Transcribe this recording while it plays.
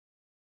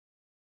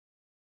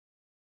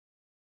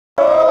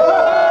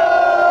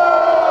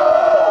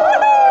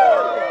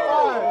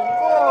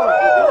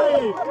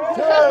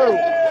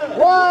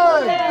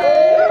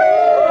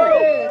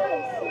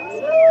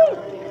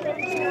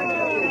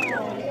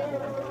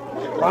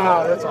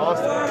Wow, that's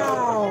awesome.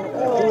 Wow.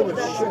 Holy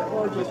shit.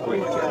 Isn't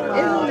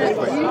that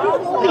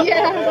beautiful?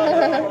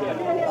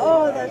 Yeah.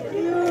 Oh, that's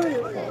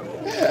beautiful.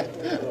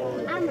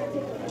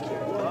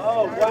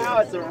 Oh, wow,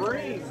 it's a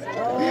wreath.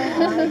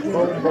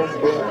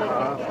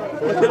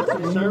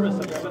 Service.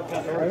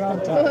 Right on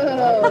time.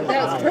 Oh,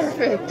 that's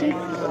perfect. It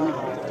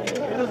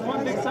is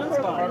one big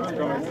sunspot.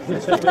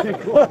 That's pretty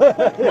cool. Let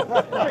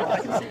that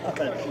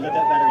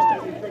battery's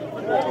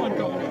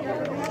down.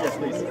 Yes,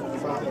 please.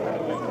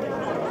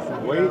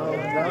 Wait.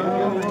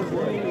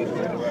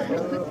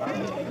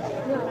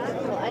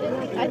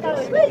 I thought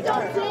it was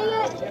don't say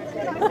it.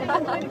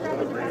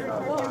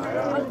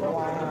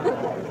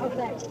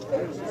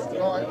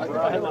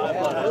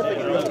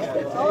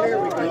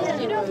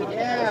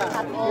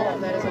 Yeah. Oh,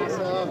 that is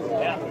awesome.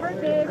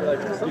 Perfect.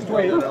 Just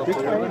wait.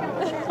 Just wait.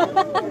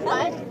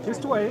 What?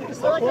 Just wait.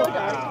 Will it go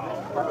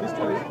dark? Just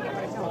wait.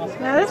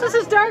 Now this is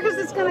as dark as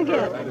it's gonna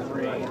get.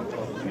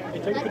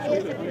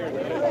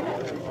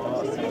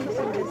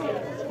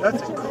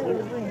 That's cool.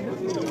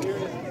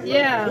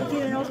 Yeah. You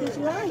didn't know if it's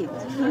light.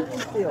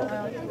 Still.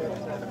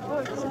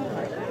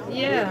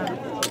 Yeah.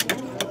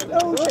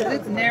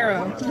 It's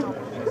narrow.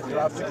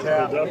 Drop the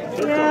cap.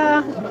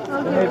 Yeah.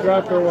 When they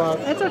drop her off.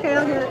 It's okay,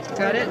 I'll get it.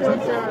 Got it?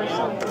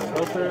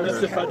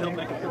 That's if I don't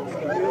make it.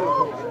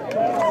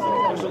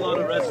 There's a lot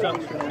of red stuff.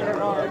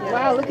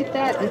 Wow, look at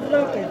that.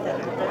 Look at that.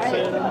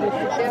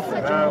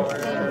 Now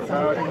we're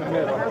about in the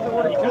middle.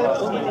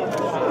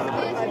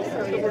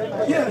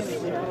 Yes.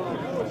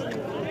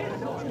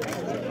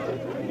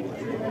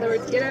 In other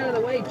words, get out of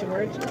the way,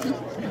 George.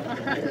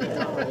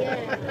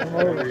 Come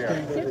over here.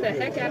 Get the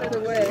heck out of the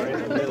way.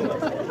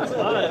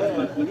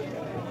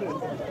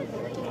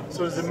 So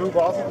does it move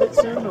off a bit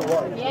soon or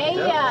what? Yeah.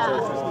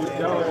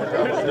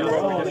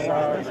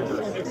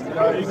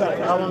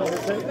 How long does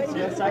it take?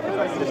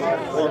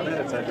 4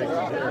 minutes, I think.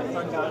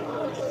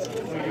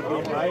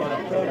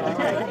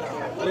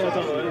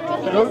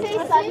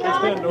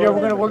 Yeah,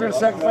 we're gonna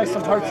sacrifice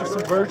some hearts for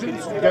some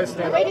virgins. You guys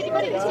stand up.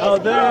 Oh,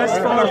 that's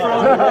far from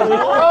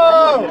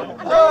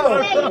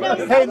Oh!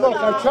 Hey, look,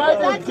 I tried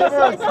to give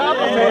her a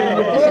compliment and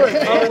you blew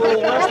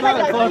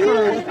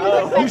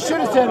it. You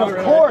should have said, of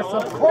course,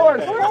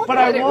 but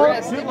I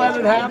won't let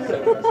it happen.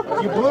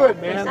 You blew it,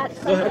 man. I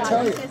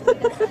tell you.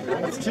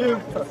 It's 2.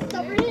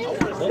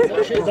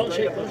 Don't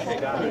shake.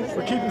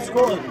 We're keeping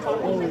score.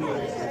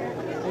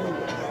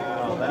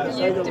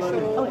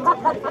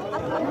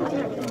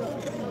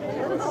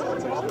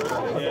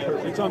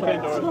 It's on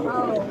Pandora.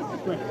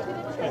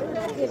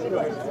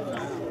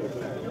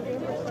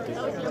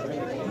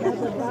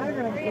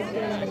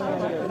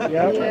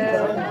 Yeah.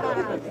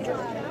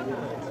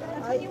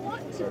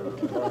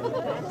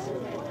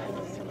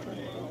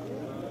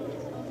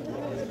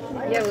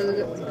 Yeah,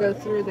 we'll go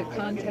through the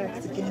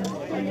contacts again.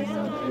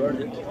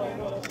 Burned it.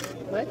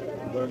 What?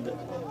 Burned it.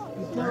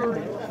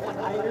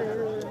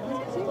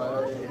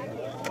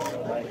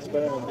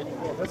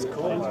 That's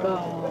cool.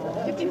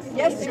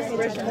 Yes,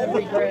 expression of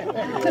regret.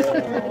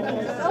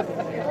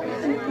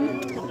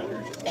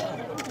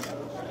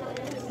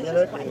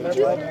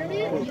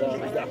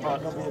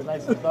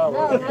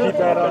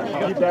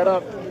 Keep that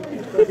up.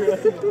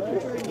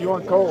 You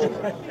want cold.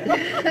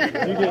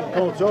 You getting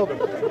cold shoulder.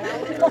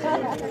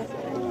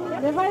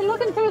 Everybody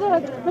looking through the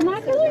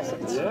binoculars?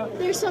 Yeah.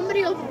 There's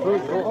somebody over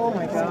there. Oh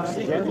my gosh.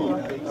 They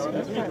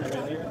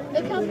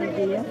come for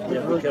you.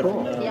 Yeah, really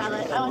cool. Yeah, I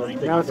want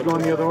to. Now it's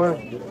going the other way.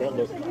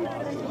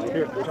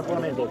 Here, jump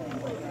on in, look.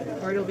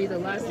 Or it'll be the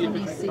last thing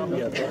you see.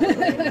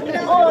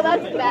 Oh,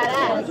 that's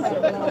badass.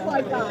 Oh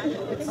my god.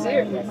 It's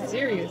serious. It's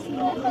serious.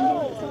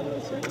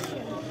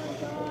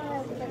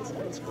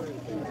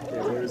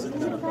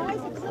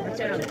 Watch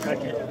out.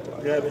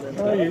 Grab it.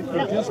 Oh, you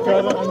just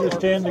got to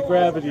understand the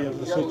gravity of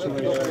the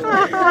situation.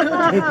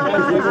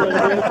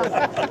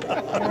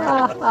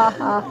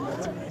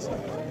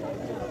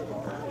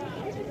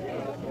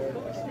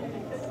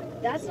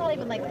 That's not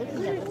even like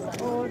looking at the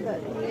sun. Oh, the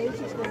age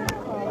is going to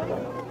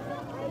fall.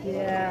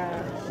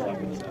 Yeah.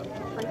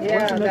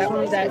 Yeah,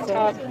 that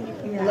top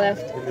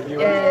left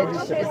edge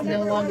is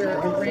no longer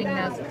a ring,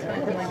 that's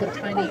like a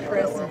tiny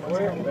crescent.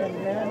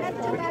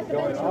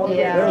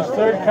 Yeah. There's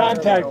third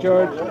contact,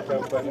 George.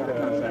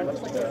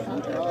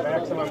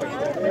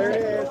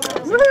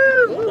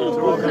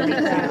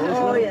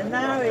 Oh, yeah,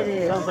 now it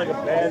is. Sounds like a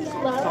bad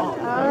song.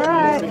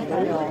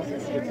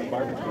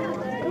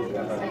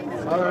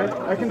 All right,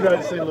 I can drive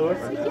to St. Louis.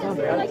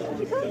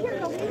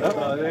 Come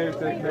on, man.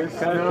 There's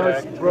contact. Now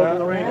it's broken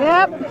the ring.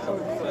 Yep.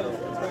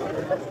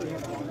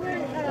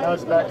 Now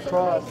it's back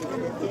across.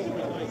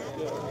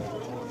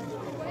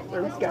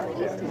 There we go.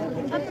 Yeah.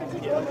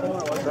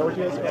 So what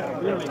you guys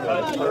got? Really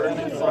cut first.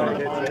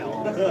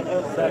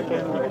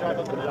 Second.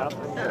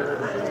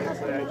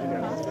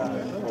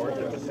 Fourth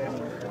at the same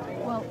time.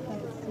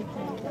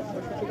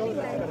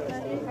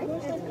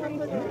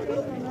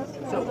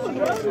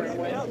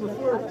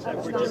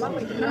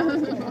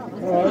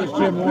 Oh, it's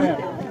Jim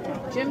Lamb.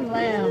 Jim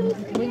Lamb,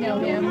 we know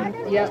him.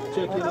 Yep.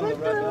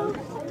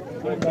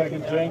 Back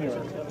in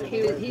January.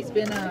 He's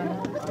been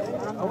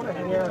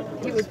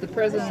He was the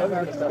president of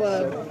our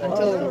club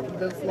until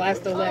this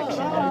last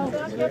election.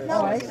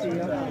 Oh, I see.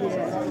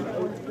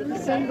 Yeah.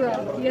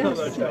 Sandra, yes.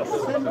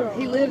 Sandra.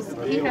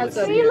 He has a...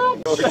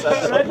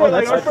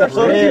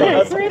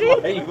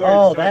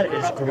 Oh, that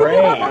is great.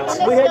 On the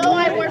snow,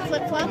 I wore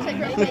flip-flops. I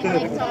grew up in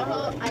Lake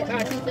Tahoe.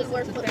 I did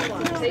wear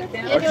flip-flops. If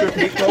it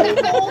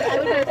was cold, I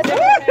would wear flip-flops.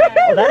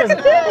 Oh, that is an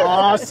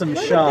awesome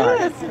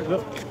shot.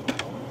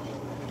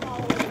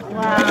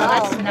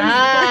 Wow,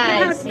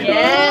 that's nice. Yeah.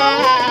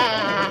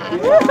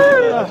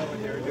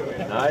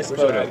 Nice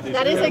photo.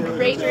 That is a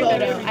great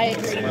photo. I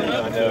agree.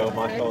 I know,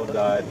 my phone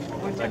died.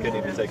 I couldn't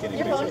even take any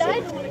Your pictures. phone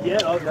died? Yeah,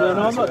 no,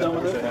 I'm not done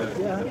with it.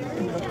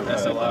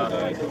 SLR.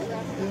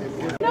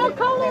 No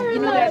color. You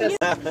know that is...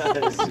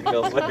 She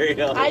feels very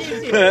young. I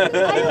do too.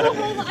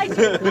 I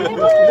do.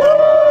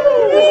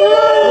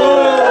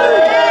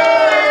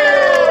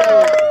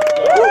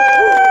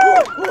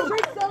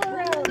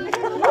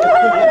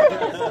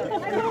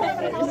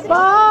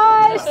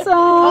 Bye,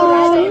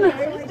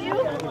 son.